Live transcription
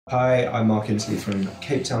Hi, I'm Mark Insley from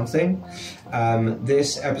Cape Town Thing.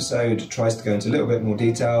 This episode tries to go into a little bit more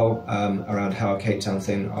detail around how Cape Town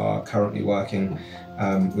Thing are currently working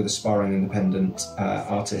with aspiring independent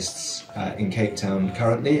artists in Cape Town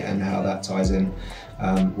currently, and how that ties in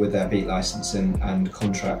with their beat licensing and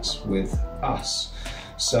contracts with us.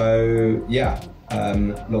 So yeah,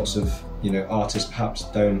 lots of artists perhaps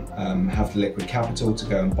don't have the liquid capital to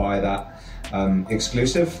go and buy that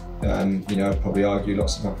exclusive. I'd probably argue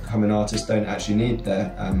lots of upcoming artists don't actually need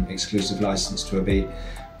their exclusive license to a beat.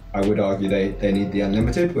 I would argue they need the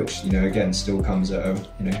unlimited, which again still comes at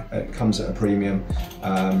a premium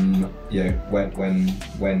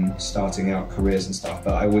when starting out careers and stuff.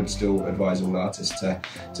 But I would still advise all artists to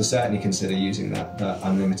certainly consider using that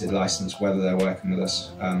unlimited license, whether they're working with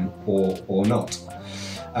us or not.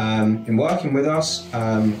 In working with us,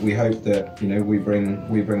 we hope that we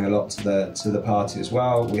bring a lot to the party as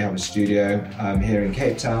well. We have a studio here in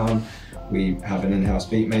Cape Town. We have an in-house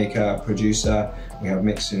beat maker, producer. We have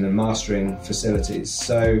mixing and mastering facilities.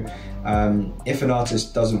 So if an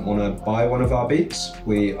artist doesn't want to buy one of our beats,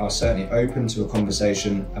 we are certainly open to a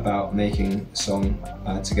conversation about making a song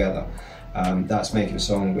together. That's making a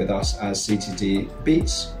song with us as CTT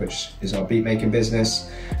Beats, which is our beat making business.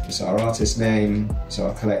 It's our artist name, it's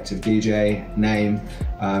our collective DJ name.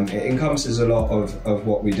 It encompasses a lot of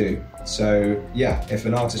what we do. So yeah, if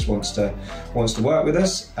an artist wants to work with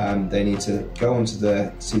us, they need to go onto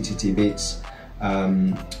the CTT Beats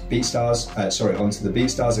onto the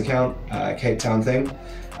BeatStars account, Cape Town Thing.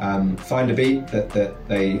 Find a beat that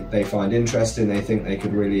they find interesting, they think they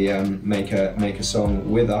could really make a song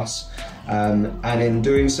with us. And in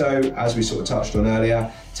doing so, as we sort of touched on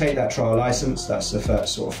earlier, take that trial license. That's the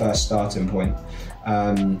first starting point.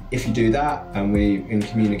 If you do that, and we in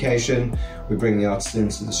communication, we bring the artist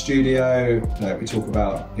into the studio, we talk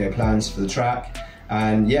about plans for the track,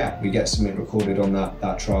 and yeah, we get something recorded on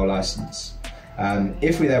that trial license.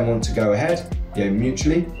 If we then want to go ahead,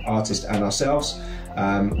 mutually, artist and ourselves,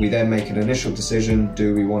 we then make an initial decision.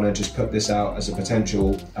 Do we want to just put this out as a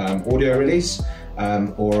potential audio release,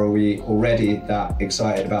 or are we already that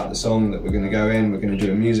excited about the song that we're going to go in, we're going to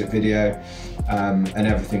do a music video and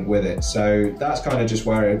everything with it. So that's kind of just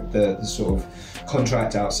where the sort of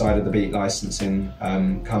contract outside of the beat licensing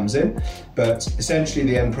comes in. But essentially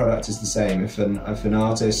the end product is the same. If an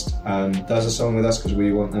artist does a song with us because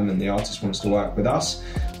we want them and the artist wants to work with us,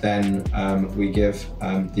 then we give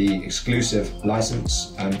the exclusive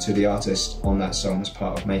license to the artist on that song as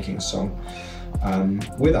part of making a song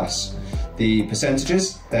with us. The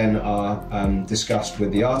percentages then are discussed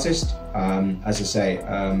with the artist, as I say,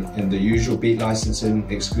 in the usual beat licensing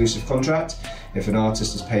exclusive contract. If an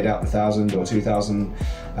artist has paid out $1,000 or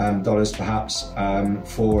 $2,000 perhaps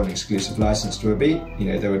for an exclusive license to a beat,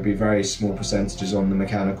 there would be very small percentages on the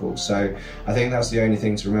mechanical. So I think that's the only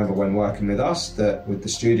thing to remember when working with us, that with the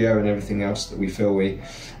studio and everything else that we feel we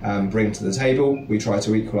bring to the table, we try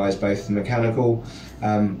to equalise both the mechanical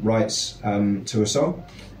rights to a song,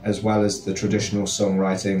 as well as the traditional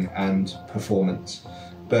songwriting and performance.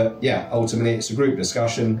 But yeah, ultimately it's a group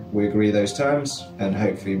discussion. We agree those terms, and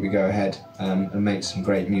hopefully we go ahead and make some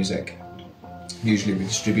great music. Usually we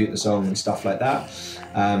distribute the song and stuff like that.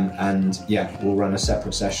 And yeah, we'll run a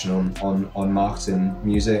separate session on marketing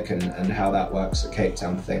music and how that works at Cape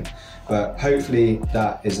Town Thing. But hopefully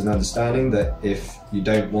that is an understanding that if you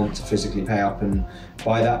don't want to physically pay up and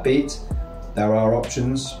buy that beat, there are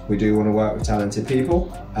options. We do want to work with talented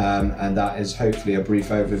people, and that is hopefully a brief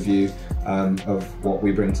overview of what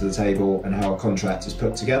we bring to the table and how a contract is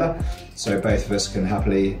put together, so both of us can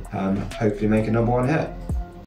happily hopefully make a #1 hit.